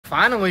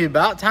Finally,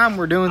 about time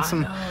we're doing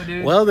some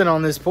welding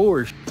on this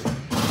Porsche.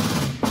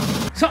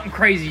 Something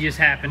crazy just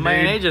happened,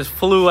 man, dude. it just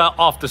flew out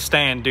off the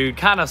stand, dude.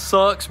 Kind of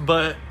sucks,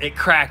 but it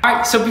cracked. All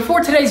right, so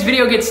before today's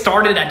video gets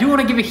started, I do want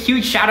to give a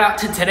huge shout out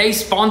to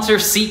today's sponsor,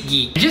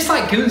 SeatGeek. Just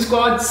like Goon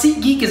Squad,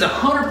 SeatGeek is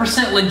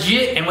 100%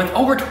 legit, and with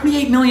over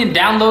 28 million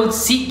downloads,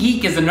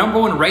 SeatGeek is the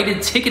 #1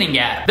 rated ticketing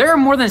app. There are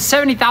more than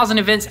 70,000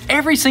 events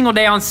every single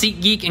day on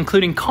SeatGeek,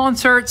 including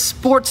concerts,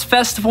 sports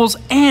festivals,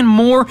 and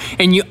more.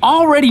 And you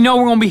already know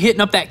we're gonna be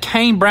hitting up that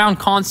Kane Brown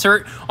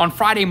concert on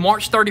Friday,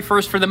 March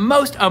 31st for the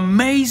most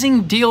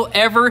amazing deal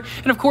ever.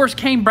 And of course,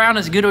 Cant Brown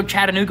is a good old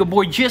Chattanooga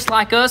boy just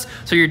like us,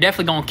 so you're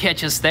definitely gonna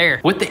catch us there.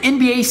 With the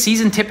NBA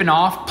season tipping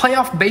off,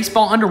 playoff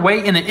baseball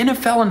underway, and the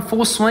NFL in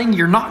full swing,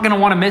 you're not gonna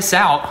wanna miss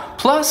out.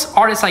 Plus,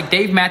 artists like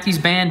Dave Matthews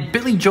Band,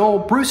 Billy Joel,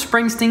 Bruce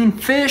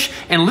Springsteen, Fish,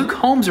 and Luke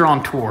Holmes are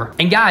on tour.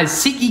 And guys,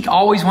 SeatGeek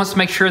always wants to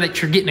make sure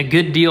that you're getting a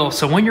good deal,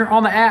 so when you're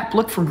on the app,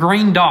 look for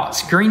green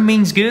dots. Green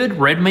means good,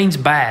 red means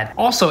bad.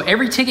 Also,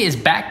 every ticket is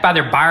backed by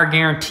their buyer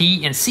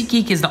guarantee, and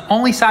SeatGeek is the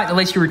only site that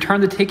lets you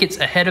return the tickets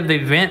ahead of the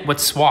event with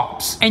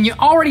swaps. And you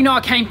already know I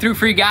came through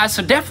for you guys,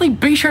 so definitely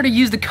be sure to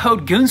use the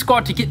code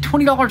goonzquad to get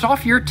 $20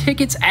 off your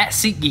tickets at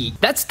SeatGeek.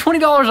 That's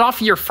 $20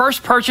 off your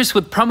first purchase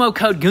with promo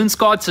code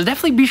goonzquad, so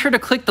definitely be sure to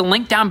click the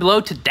link down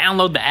below to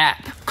download the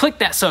app. Click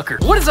that sucker.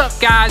 What is up,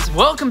 guys?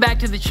 Welcome back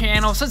to the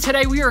channel. So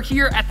today we are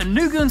here at the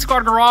new Goon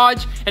Squad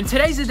garage, and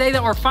today's the day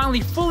that we're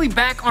finally fully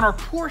back on our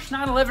Porsche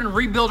 911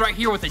 rebuild right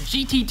here with a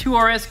GT2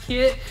 RS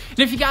kit. And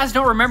if you guys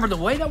don't remember, the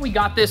way that we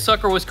got this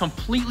sucker was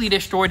completely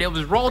destroyed. It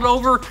was rolled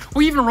over.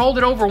 We even rolled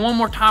it over one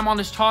more time on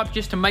this top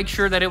just to make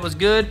sure that it was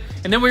good,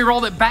 and then we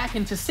rolled it back,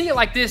 and to see it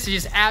like this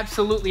is just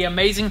absolutely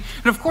amazing.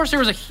 And of course, there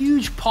was a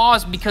huge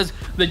pause because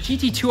the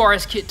GT2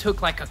 RS kit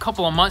took like a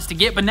couple of months to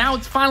get, but now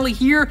it's finally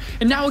here,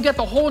 and now we got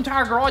the whole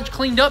entire garage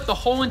cleaned up. The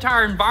whole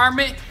entire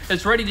environment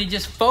is ready to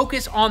just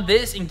focus on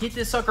this and get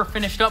this sucker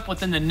finished up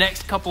within the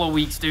next couple of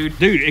weeks, dude.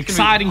 Dude,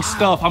 exciting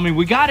stuff. I mean,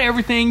 we got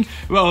everything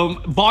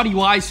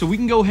body-wise, so we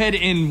can go ahead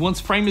and once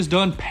frame is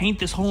done, paint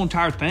this whole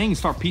entire thing and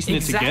start piecing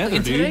it together,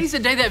 and dude. Today's the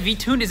day that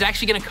V-Tuned is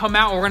actually going to come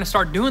out. We're going to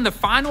start doing the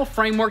final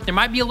framework. There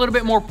might be a little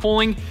bit more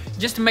pulling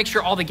just to make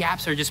sure all the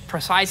gaps are just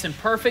precise and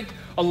perfect.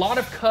 A lot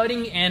of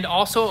cutting and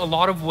also a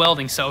lot of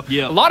welding. So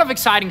a lot of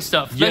exciting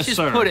stuff. Let's just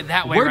put it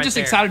that way. We're just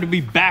excited to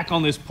be back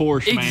on this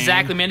Porsche, man.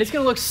 Exactly, man. It's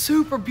going to look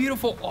super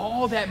beautiful.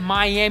 All that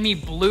Miami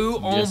blue.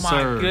 Oh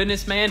my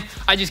goodness, man.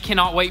 I just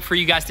cannot wait for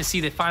you guys to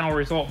see the final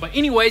result. But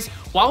anyways,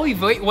 while we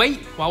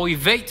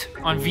wait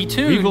on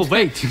V-Tuned. We will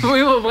wait.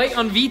 We will wait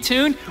on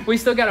V-Tuned. We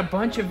still got a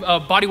bunch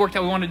of body work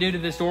that we want to do to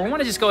this door. We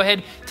want to just go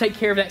ahead, take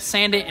care of that,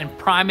 sand it, and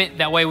prime it.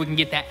 That way we can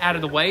get that out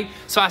of the way.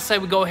 So I say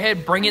we go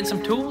ahead, bring in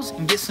some tools,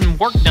 and get some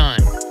work done.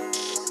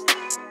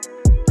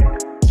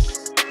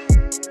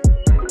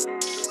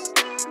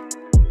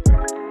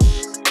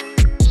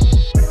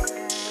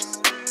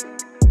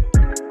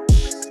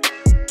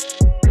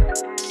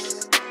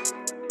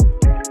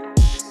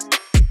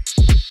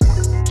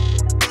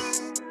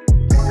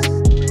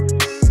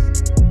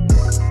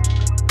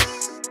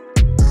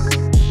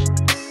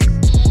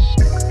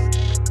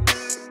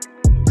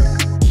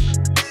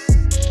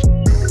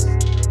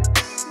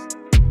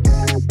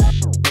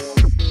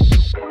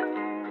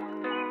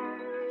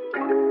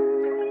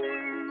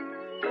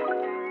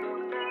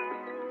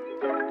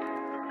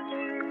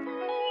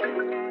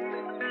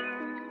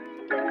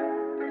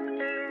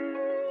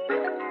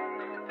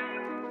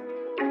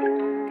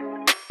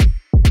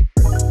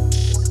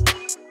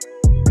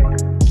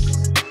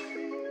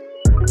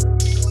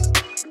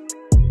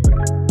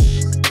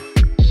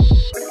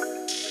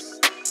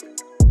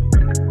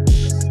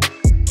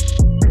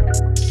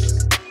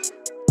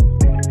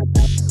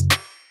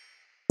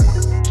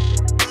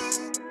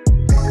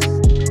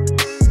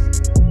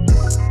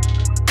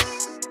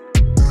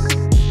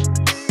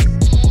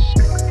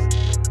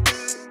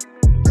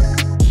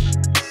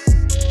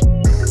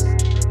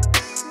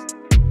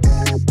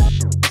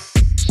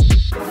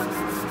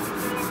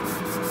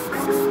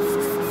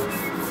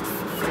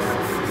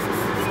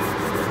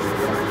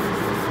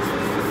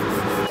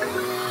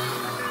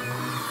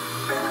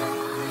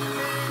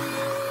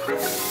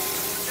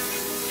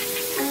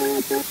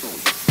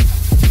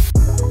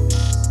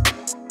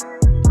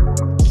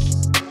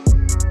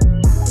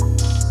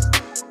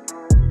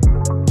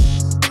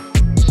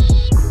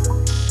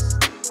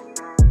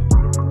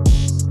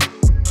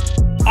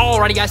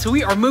 Alrighty guys, so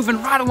we are moving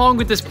right along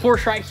with this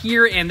Porsche right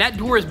here, and that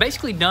door is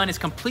basically done. It's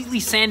completely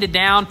sanded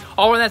down.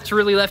 All that's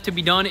really left to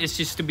be done is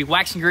just to be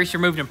waxed and greased,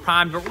 removed and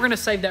primed, but we're gonna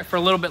save that for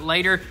a little bit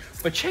later.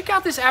 But check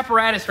out this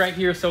apparatus right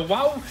here. So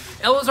while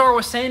Elazar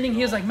was sanding,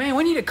 he was like, man,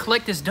 we need to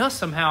collect this dust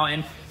somehow.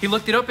 And He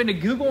looked it up into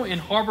Google,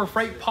 and Harbor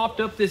Freight popped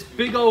up this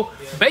big old,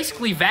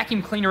 basically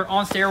vacuum cleaner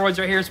on steroids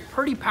right here. It's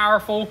pretty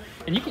powerful,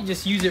 and you can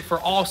just use it for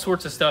all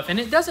sorts of stuff. And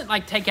it doesn't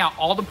like take out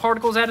all the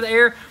particles out of the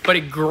air, but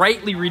it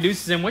greatly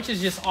reduces them, which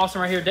is just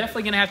awesome right here.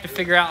 Definitely gonna have to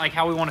figure out like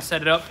how we want to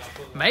set it up.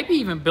 Maybe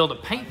even build a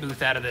paint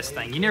booth out of this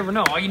thing. You never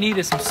know. All you need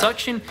is some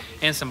suction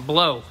and some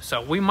blow.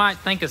 So we might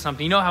think of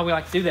something. You know how we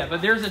like to do that.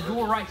 But there's a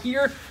door right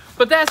here.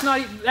 But that's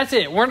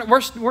it.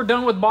 We're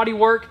done with body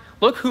work.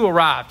 Look who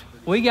arrived.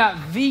 We got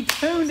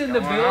V-tuned in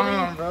the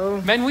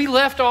building. Man, we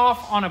left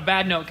off on a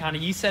bad note, kind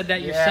of. You said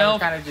that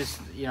yourself. Yeah, kind of just,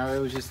 you know, it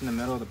was just in the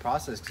middle of the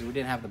process because we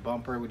didn't have the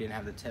bumper, we didn't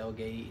have the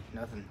tailgate,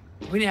 nothing.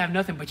 We didn't have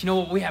nothing, but you know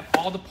what? We have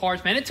all the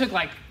parts. Man, it took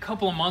like a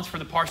couple of months for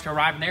the parts to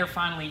arrive, and they're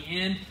finally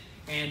in.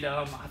 And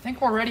I think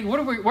we're ready.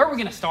 Where are we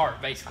going to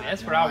start, basically?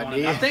 That's what I want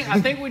to do.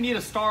 I think we need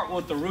to start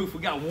with the roof.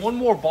 We got one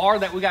more bar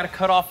that we got to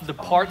cut off the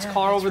parts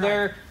car over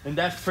there, and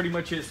that's pretty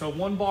much it. So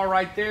one bar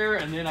right there,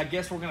 and then I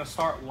guess we're going to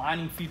start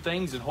lining a few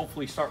things and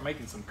hopefully start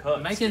making some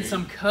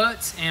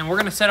cuts. And we're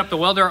going to set up the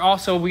welder.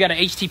 Also, we got an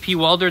HTP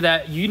welder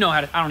that you know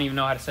how to, I don't even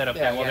know how to set up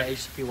that welder. Yeah,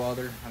 HTP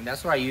welder. I mean,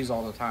 that's what I use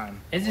all the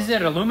time. Is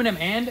it aluminum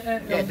and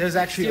yeah, it does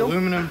actually steel?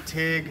 Aluminum,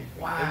 TIG.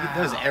 Wow.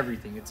 It does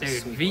everything. It's a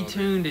Dude, sweet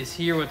V-tuned is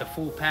here with a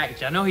full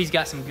package. I know he's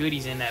got some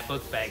goodies in that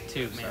book bag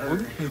too,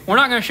 man. We're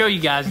not going to show you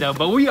guys though,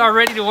 but we are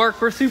ready to work.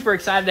 We're super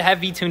excited to have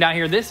V-tuned out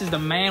here. This is the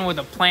man with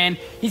a plan.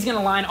 He's going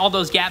to line all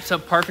those gaps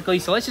up perfectly.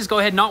 So let's just go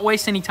ahead and not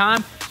waste any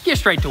time. Get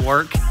straight to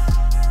work.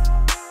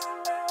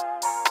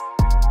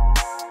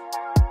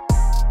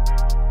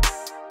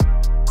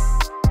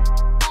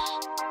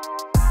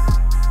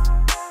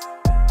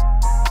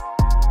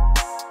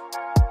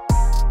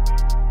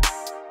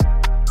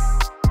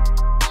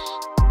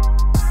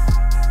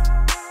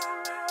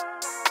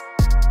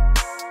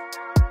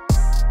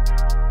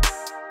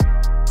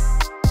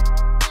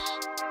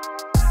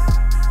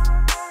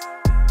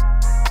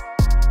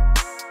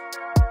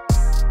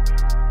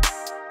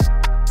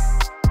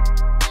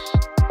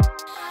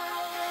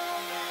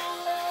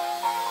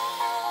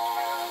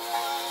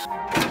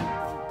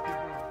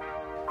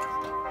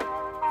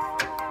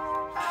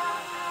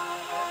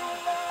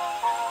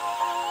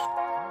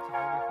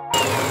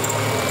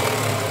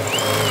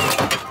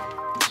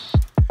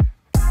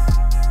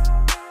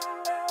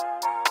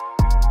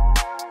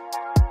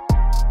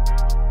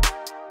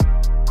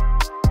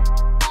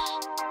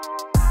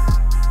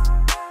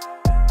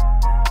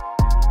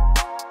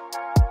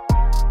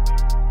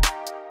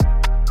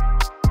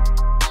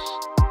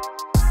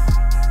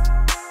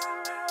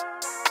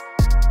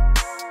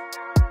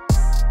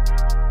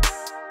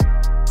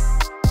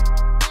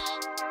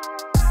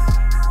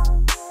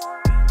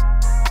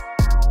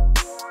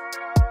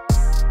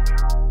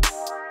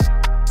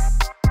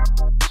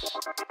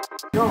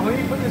 Yo, who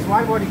you put this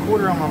wide body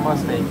quarter on my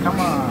Mustang? Come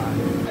on.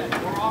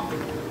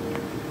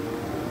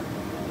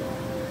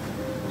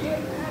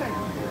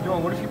 Yo,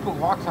 what if you put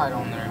Loctite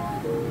on there?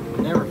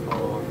 Never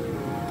fall off.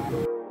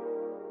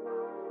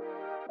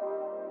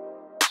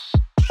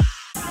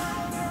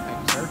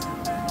 Thank you, sir.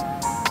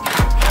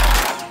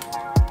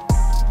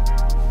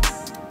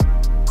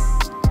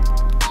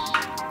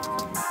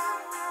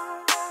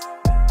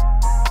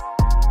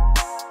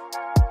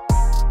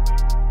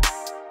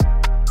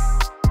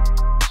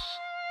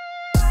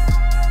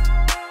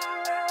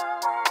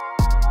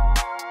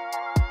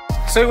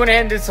 So we went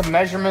ahead and did some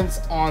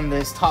measurements on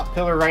this top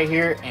pillar right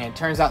here, and it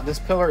turns out this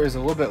pillar is a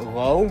little bit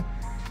low,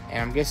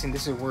 and I'm guessing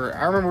this is where,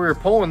 I remember we were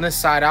pulling this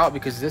side out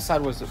because this side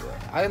was,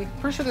 I'm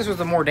pretty sure this was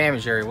the more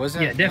damaged area,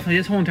 wasn't it? Yeah, definitely.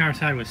 This whole entire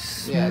side was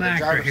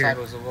smacked right here. Side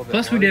was a little bit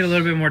Plus, worse. we did a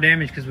little bit more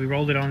damage because we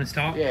rolled it on this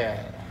top.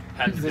 Yeah,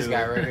 this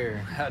guy right here.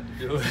 Had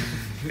to do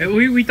it.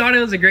 We thought it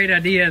was a great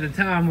idea at the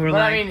time. We were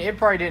like, I mean, it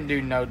probably didn't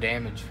do no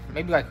damage.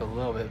 Maybe like a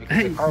little bit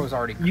because the car was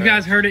already cut. You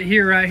guys heard it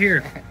here, right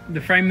here. The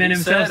frame man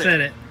himself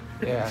said it.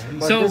 Yeah.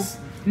 So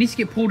it needs to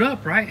get pulled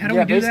up, right? How do we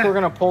do that? Basically we're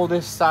gonna pull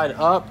this side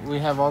up. We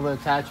have all the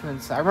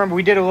attachments. I remember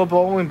we did a little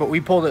bowling, but we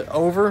pulled it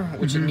over,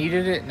 which it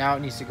needed it. Now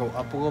it needs to go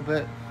up a little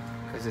bit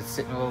because it's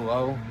sitting a little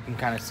low. You can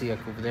kind of see like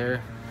over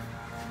there.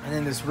 And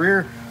then this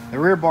the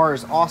rear bar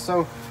is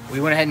also, we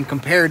went ahead and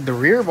compared the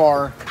rear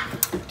bar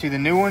to the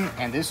new one,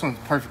 and this one's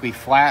perfectly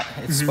flat.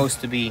 It's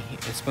supposed to be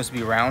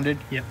rounded.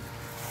 Yep.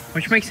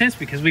 Which makes sense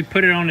because we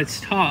put it on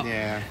its top.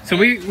 Yeah. So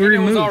we removed. It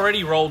was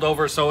already rolled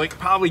over, so it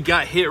probably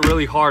got hit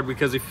really hard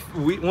because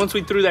once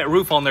we threw that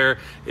roof on there,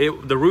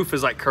 the roof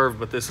is like curved,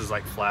 but this is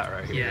like flat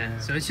right here. Yeah.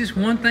 So it's just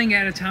one thing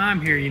at a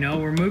time here. You know,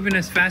 we're moving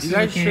as fast as we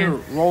can. You guys should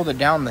have rolled it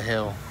down the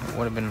hill. It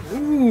would have been.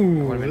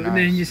 Ooh. Nice. And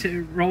then just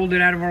rolled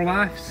it out of our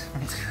lives.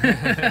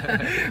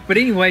 But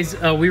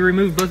anyways, we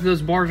removed both of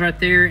those bars right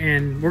there,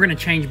 and we're gonna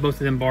change both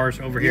of them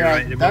bars over here.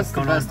 Right? That's the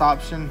best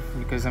option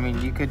because I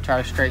mean you could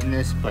try to straighten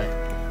this, but.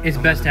 It's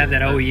best to have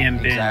that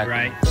OEM bend,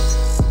 right?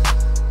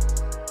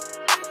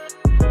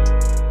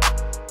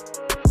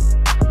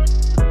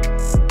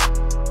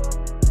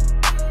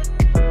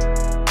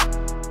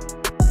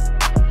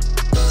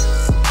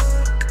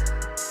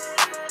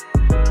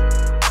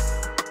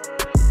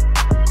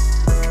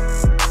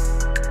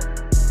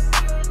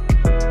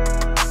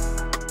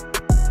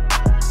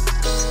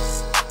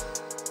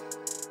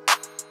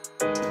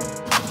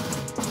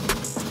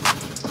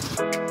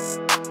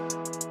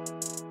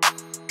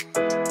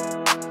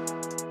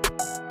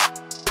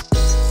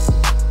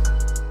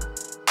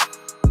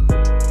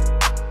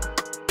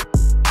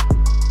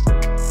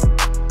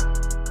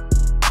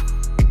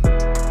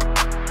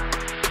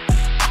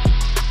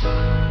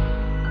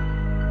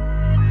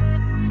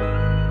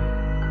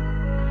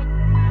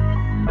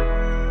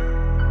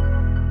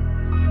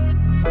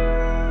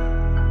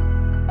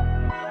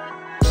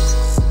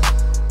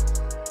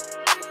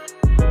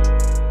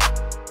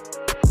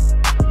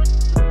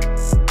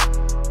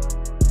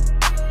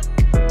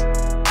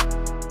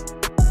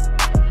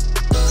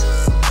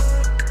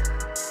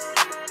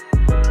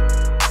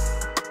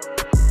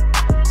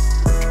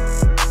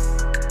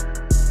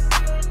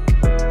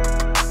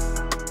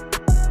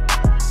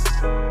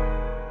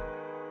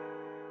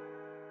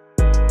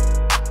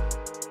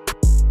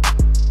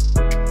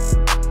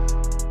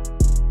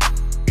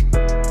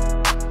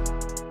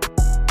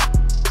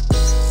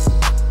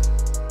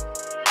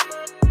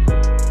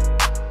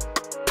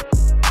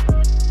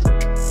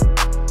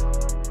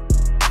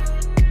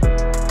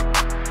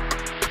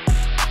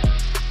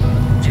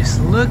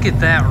 look at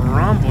that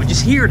rumble.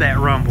 Just hear that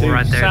rumble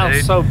right there, sounds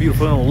dude. so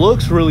beautiful. And it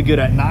looks really good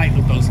at night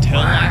with those tail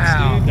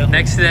lights, dude.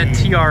 Next to that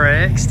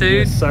TRX,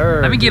 dude. Yes,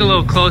 sir. Let me get a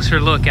little closer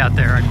look out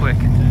there right quick.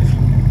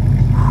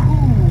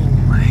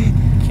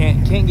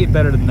 Can't get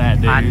better than that,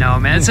 dude. I know,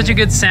 man. It's such a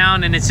good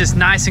sound, and it's just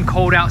nice and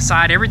cold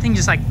outside. Everything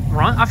just like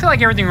run. I feel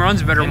like everything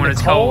runs better when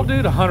it's cold,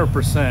 dude.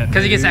 100%.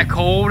 Because it gets that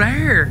cold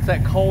air. It's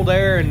that cold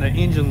air, and the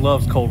engine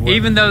loves cold weather.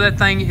 Even though that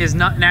thing is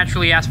not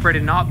naturally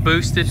aspirated, not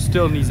boosted,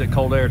 still needs that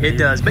cold air, dude. It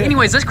does. But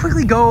anyways, let's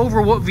quickly go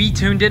over what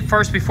V-Tune did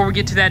first before we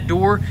get to that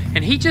door.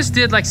 And he just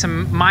did like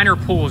some minor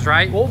pulls,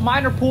 right? Well,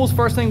 minor pulls.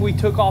 First thing, we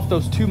took off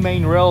those 2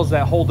 main rails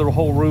that hold the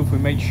whole roof. We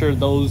made sure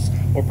those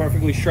were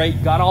perfectly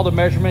straight. Got all the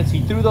measurements.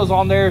 He threw those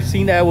on there.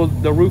 Seen that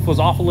the roof was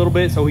off a little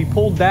bit, so he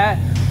pulled that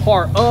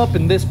part up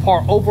and this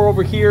part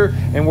over here,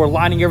 and we're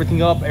lining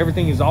everything up.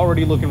 Everything is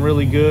already looking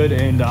really good,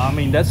 and I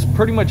mean, that's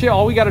pretty much it.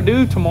 All we got to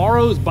do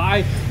tomorrow is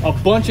buy a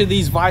bunch of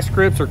these vice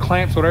grips or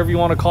clamps, whatever you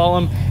want to call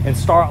them, and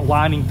start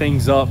lining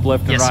things up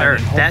left and right. Sir.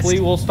 And hopefully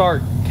we'll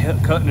start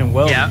cutting and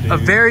welding. Yeah, dude. A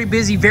very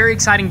busy, very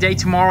exciting day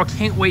tomorrow.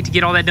 Can't wait to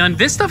get all that done.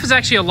 This stuff is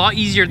actually a lot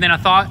easier than I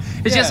thought.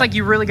 It's just like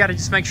you really got to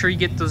just make sure you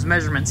get those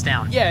measurements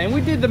down. Yeah, and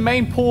we did the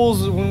main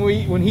pulls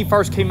when he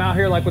first came out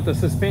here, like with the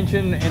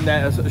suspension and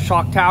that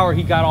shock tower.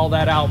 He got all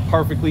that out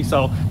perfectly.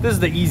 So this is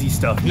the easy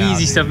stuff now,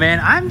 Easy stuff, man.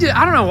 I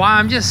don't know why.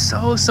 I'm just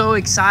so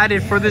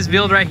excited for this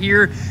build right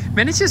here.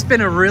 Man, it's just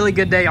been a really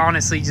good day,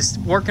 honestly, just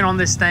working on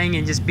this thing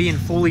and just being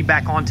fully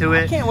back onto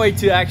it. I can't wait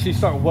to actually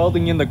start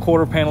welding in the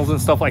quarter panels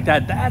and stuff like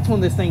that. That's when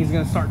this thing is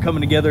going to start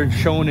coming together and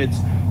showing its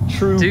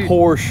true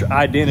Porsche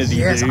identity.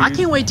 Yes, dude. I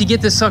can't wait to get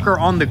this sucker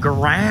on the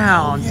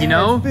ground, you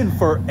know? It's been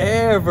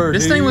forever,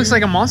 This thing looks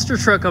like a monster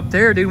truck up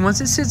there, dude. Once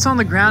it sits on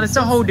the ground, it's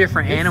a whole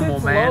different animal,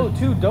 man. Low,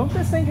 too. Don't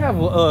this thing have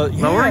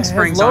lowering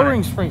springs on it?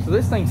 Lowering springs, so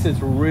this thing sits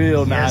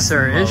real nice. Yes,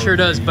 sir. It sure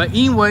does. But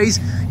anyways,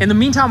 in the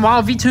meantime,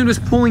 while V-Tune was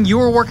pulling, you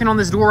were working on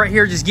this door right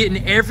here, just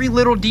getting every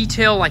little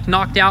detail like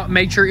knocked out,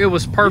 made sure it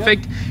was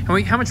perfect.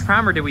 And how much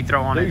primer did we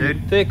throw on it,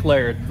 dude? Thick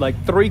layered,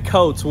 like 3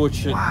 coats,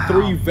 which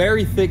 3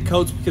 very thick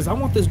coats, because I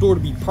want this door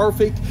to be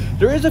perfect.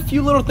 There is a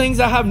few little things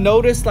I have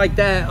noticed, like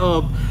that,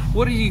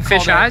 what do you call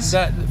fish that? eyes?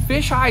 That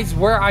fish eyes,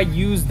 where I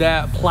use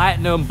that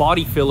platinum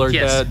body filler.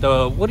 Yes.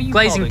 The what do you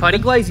glazing call it? putty.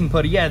 The glazing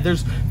putty. Yeah,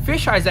 there's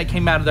fish eyes that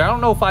came out of there. I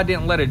don't know if I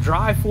didn't let it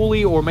dry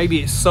fully, or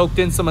maybe it soaked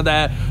in some of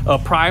that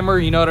primer.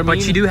 You know what I mean?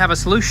 But you do have a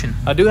solution.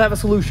 I do have a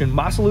solution.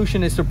 My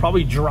solution is to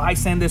probably dry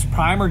sand this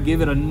primer,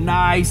 give it a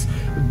nice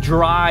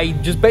dry,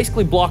 just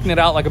basically blocking it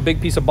out like a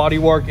big piece of body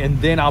work,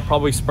 and then I'll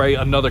probably spray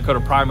another coat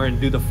of primer and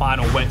do the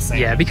final wet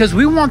sand. Yeah, because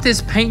we want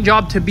this paint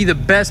job to be the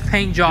best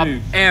paint job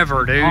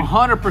ever, dude.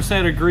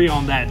 100% agree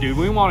on that, dude.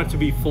 We want it to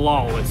be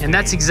flawless. And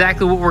that's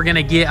exactly what we're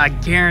gonna get, I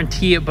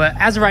guarantee it. But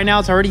as of right now,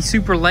 it's already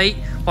super late.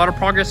 A lot of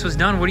progress was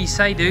done. What do you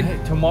say, dude? Hey,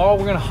 tomorrow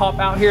we're gonna hop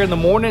out here in the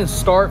morning and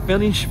start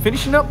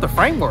finishing up the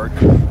framework.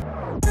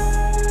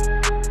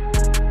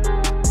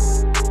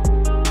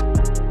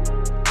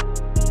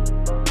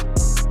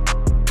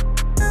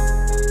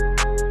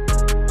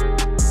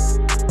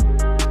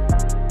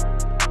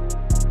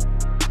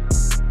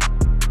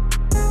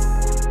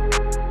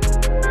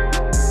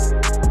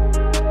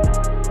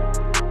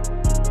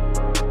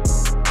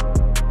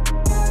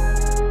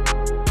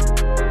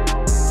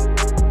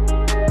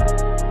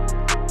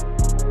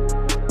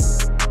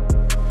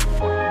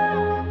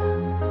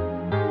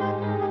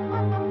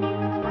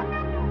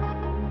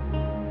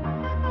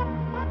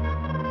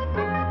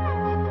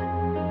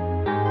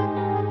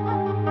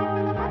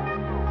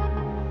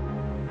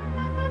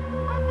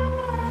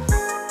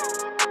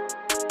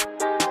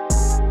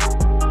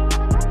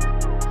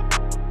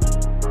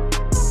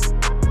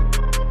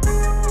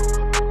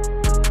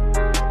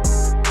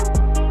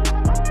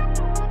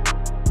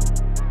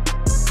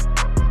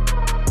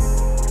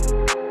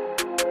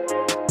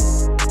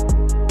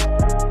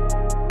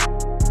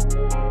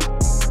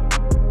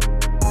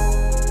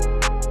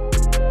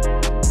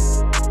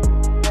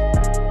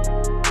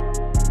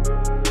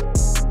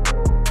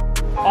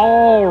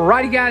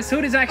 Alrighty guys, so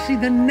it is actually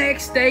the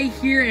next day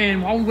here,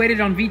 and while we waited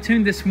on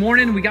V-Tune this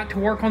morning, we got to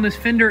work on this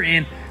fender,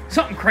 and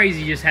something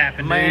crazy just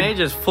happened, Man, dude. it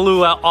just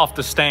flew out off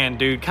the stand,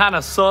 dude. Kind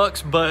of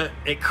sucks, but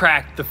it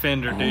cracked the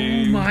fender,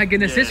 dude. Oh my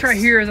goodness, this right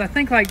here is, I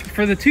think, like,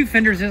 for the 2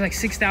 fenders, it's like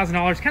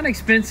 $6,000. Kind of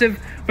expensive,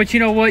 but you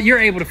know what? You're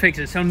able to fix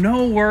it, so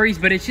no worries,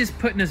 but it's just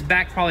putting us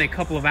back probably a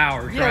couple of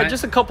hours, Yeah, right?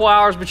 just a couple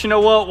hours, but you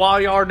know what? While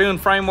y'all are doing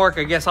framework,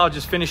 I guess I'll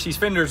just finish these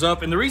fenders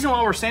up. And the reason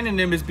why we're sanding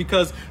them is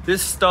because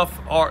this stuff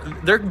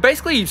they're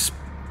basically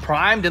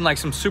primed in like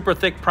some super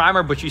thick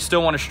primer, but you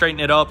still want to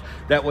straighten it up.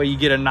 That way you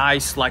get a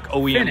nice like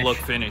OEM look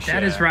finish.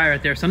 That is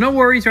right there. So no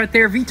worries right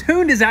there.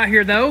 V-Tuned is out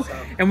here though,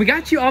 and we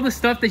got you all the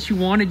stuff that you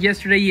wanted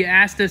yesterday. You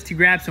asked us to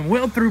grab some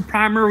weld through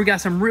primer. We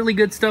got some really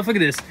good stuff. Look at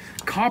this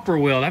copper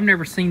weld. I've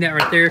never seen that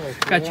right there.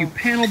 Got you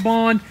panel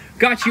bond.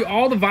 Got you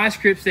all the vice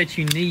grips that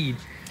you need.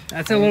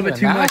 That's a little bit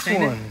too much,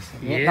 ain't it?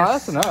 Yeah, Yes, no,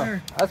 that's enough.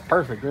 sir. That's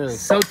perfect, really.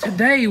 So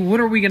today, what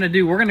are we gonna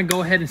do? We're gonna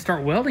go ahead and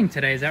start welding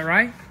today. Is that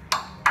right?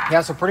 Yeah,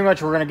 so pretty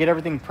much we're gonna get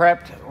everything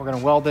prepped. We're gonna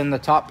weld in the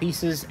top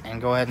pieces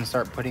and go ahead and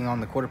start putting on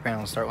the quarter panel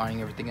and start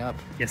lining everything up.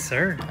 Yes,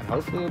 sir. And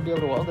hopefully we'll be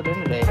able to weld it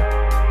in today.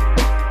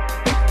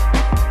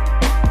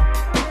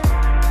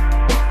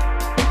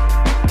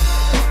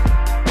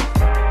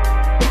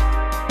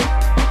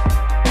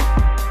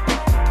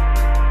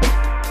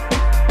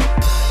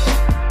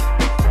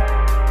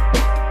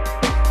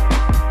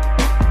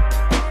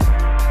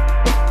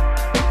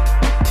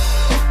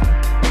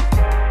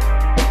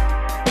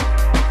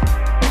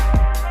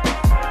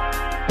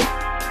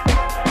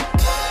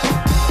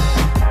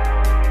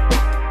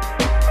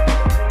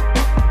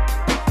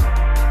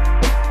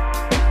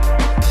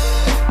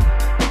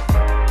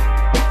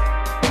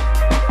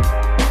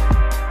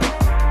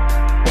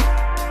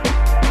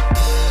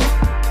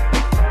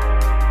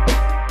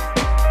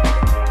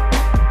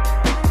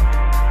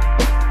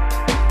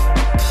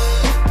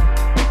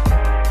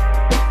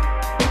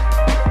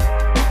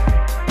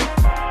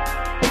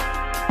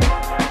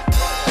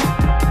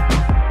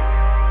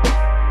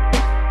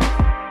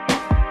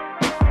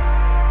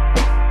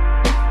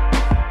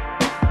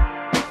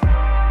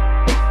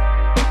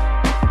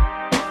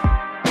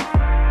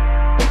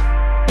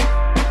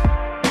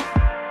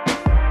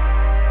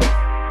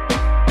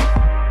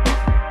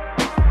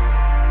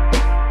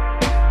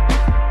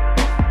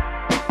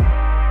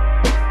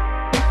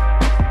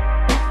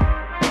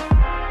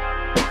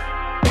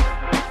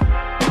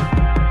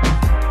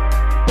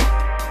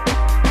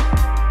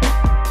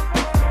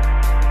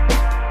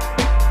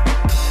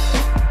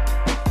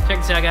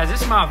 Guys,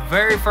 this is my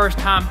very first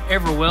time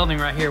ever welding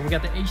right here. We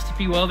got the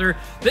HTP welder.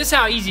 This is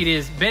how easy it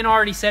is. Ben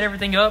already set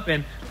everything up,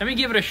 and let me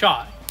give it a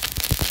shot.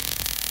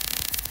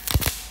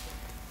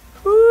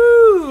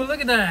 Woo, look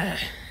at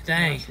that.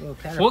 Dang.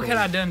 What could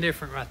I have done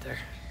different right there?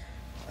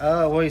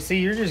 Well, you see,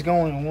 you're just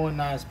going one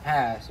nice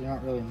pass. You're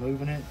not really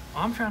moving it.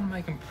 I'm trying to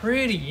make them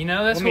pretty. You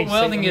know, that's what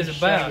welding is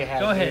about.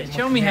 Go ahead,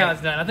 show me how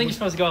it's done. I think you're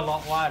supposed to go a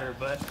lot wider,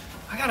 but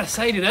I gotta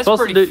say, dude, that's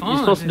pretty fun. You're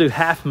supposed to do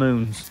half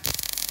moons.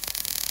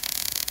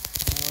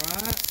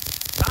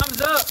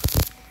 Time's up.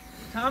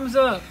 Time's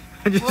up.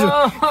 I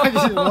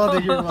just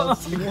welded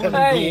your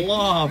hey, you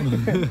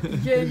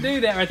can't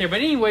do that right there.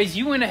 But anyways,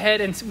 you went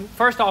ahead and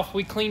first off,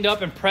 we cleaned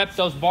up and prepped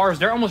those bars.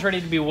 They're almost ready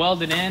to be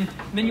welded in. And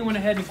then you went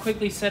ahead and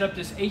quickly set up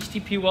this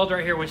HTP welder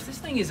right here, which this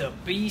thing is a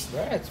beast.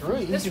 Yeah, it's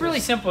really easy. It's really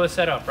simple to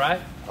set up,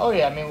 right? Oh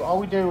yeah, I mean, all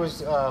we did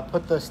was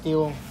put the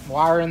steel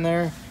wire in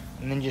there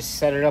and then just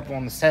set it up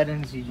on the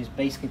settings. You just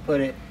basically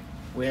put it.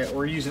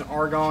 We're using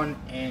argon,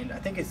 and I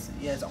think it's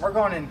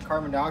argon and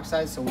carbon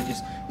dioxide, so we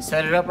just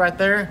set it up right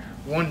there,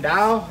 one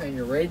dial, and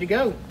you're ready to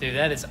go. Dude,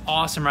 that is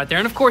awesome right there.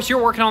 And of course,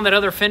 you're working on that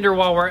other fender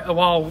while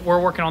we're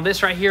working on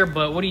this right here,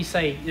 but what do you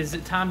say? Is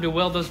it time to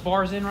weld those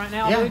bars in right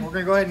now, Yeah, dude? we're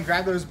gonna go ahead and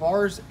grab those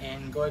bars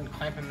and go ahead and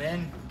clamp them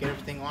in, get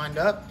everything lined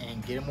up,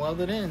 and get them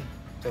welded in.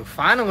 So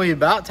finally,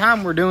 about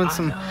time we're doing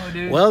some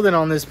welding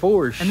on this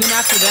Porsche. And then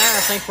after that,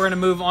 I think we're gonna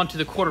move on to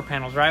the quarter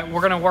panels, right?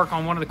 We're gonna work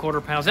on one of the quarter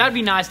panels. That'd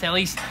be nice to at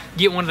least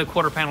get one of the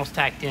quarter panels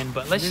tacked in,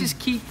 but let's just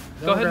keep,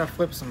 go ahead. We're gonna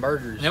flip some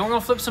burgers. Then we're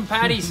gonna flip some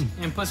patties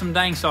and put some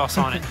dang sauce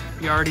on it.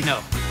 You already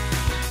know.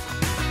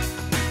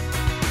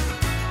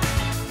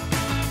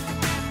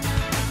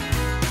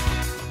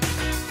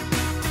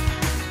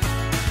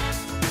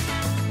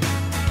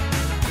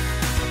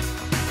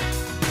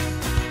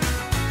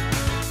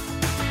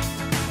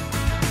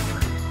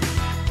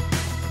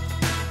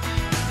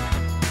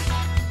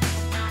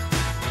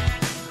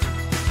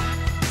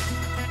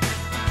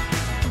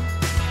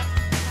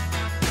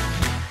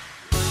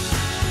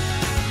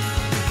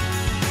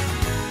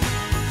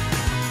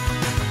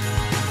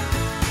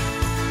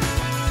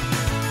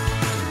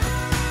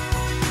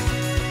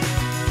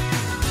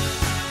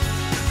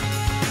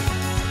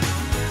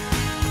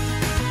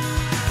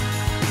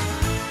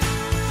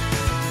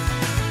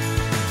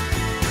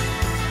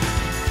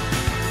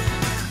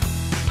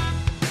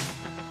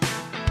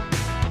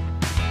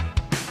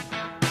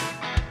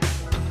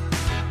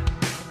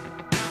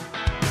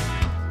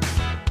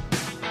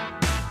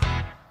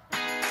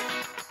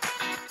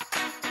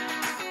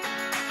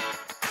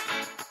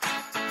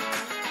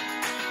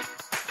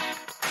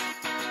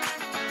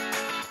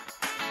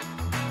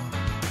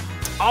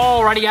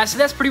 Alrighty guys, so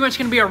that's pretty much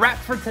gonna be a wrap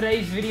for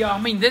today's video.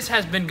 I mean, this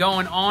has been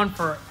going on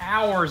for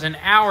hours and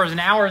hours and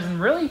hours,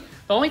 and really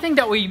the only thing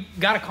that we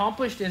got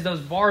accomplished is those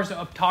bars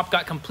up top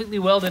got completely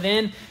welded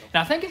in.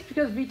 And I think it's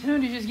because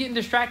V-Tune is just getting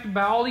distracted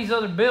by all these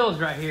other builds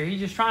right here. He's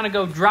just trying to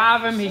go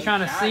drive him. He's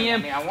trying to see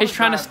him. He's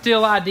trying to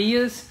steal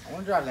ideas. I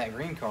want to drive that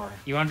green car.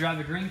 You want to drive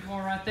the green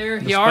car right there?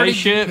 The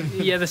spaceship.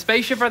 Yeah, the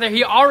spaceship right there.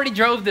 He already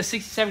drove the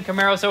 67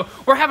 Camaro, so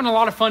we're having a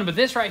lot of fun. But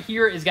this right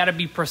here has got to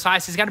be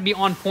precise. It's got to be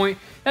on point.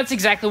 That's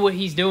exactly what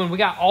he's doing. We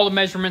got all the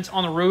measurements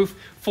on the roof,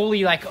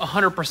 fully like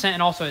 100%,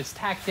 and also it's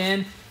tacked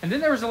in. And then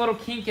there was a little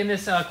kink in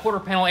this quarter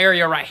panel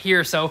area right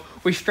here, so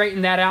we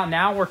straightened that out.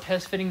 Now we're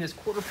test fitting this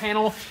quarter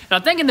panel. And I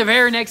think in the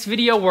very next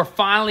video, we're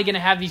finally going to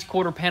have these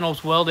quarter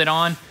panels welded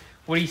on.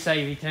 What do you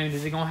say, V-Tune?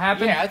 Is it going to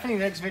happen? Yeah, I think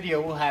the next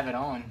video we'll have it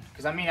on.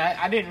 Because, I mean,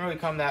 I didn't really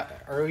come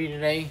that early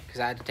today because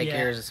I had to take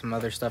care of some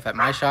other stuff at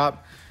my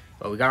shop.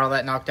 But we got all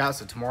that knocked out,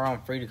 so tomorrow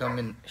I'm free to come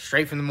in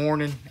straight from the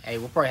morning. Hey,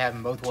 we'll probably have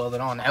them both welded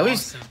on. At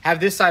least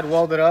have this side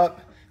welded up,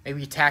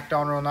 maybe tacked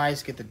on real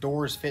nice, get the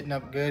doors fitting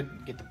up good,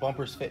 get the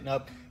bumpers fitting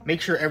up,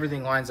 make sure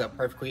everything lines up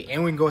perfectly,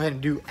 and we can go ahead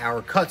and do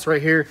our cuts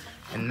right here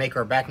and make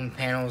our backing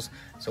panels,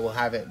 so we'll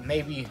have it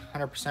maybe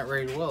 100%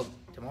 ready to weld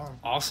tomorrow.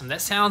 Awesome.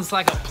 That sounds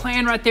like a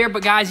plan right there.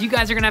 But guys, you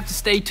guys are gonna have to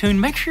stay tuned.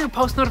 Make sure your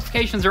post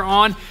notifications are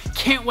on.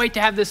 Can't wait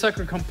to have this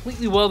sucker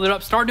completely welded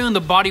up, start doing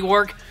the body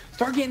work,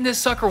 start getting this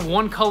sucker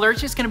one color.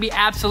 It's just gonna be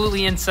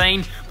absolutely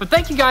insane. But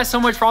thank you guys so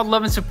much for all the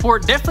love and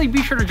support. Definitely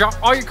be sure to drop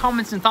all your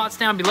comments and thoughts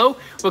down below.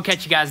 We'll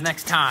catch you guys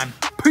next time.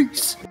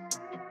 Peace.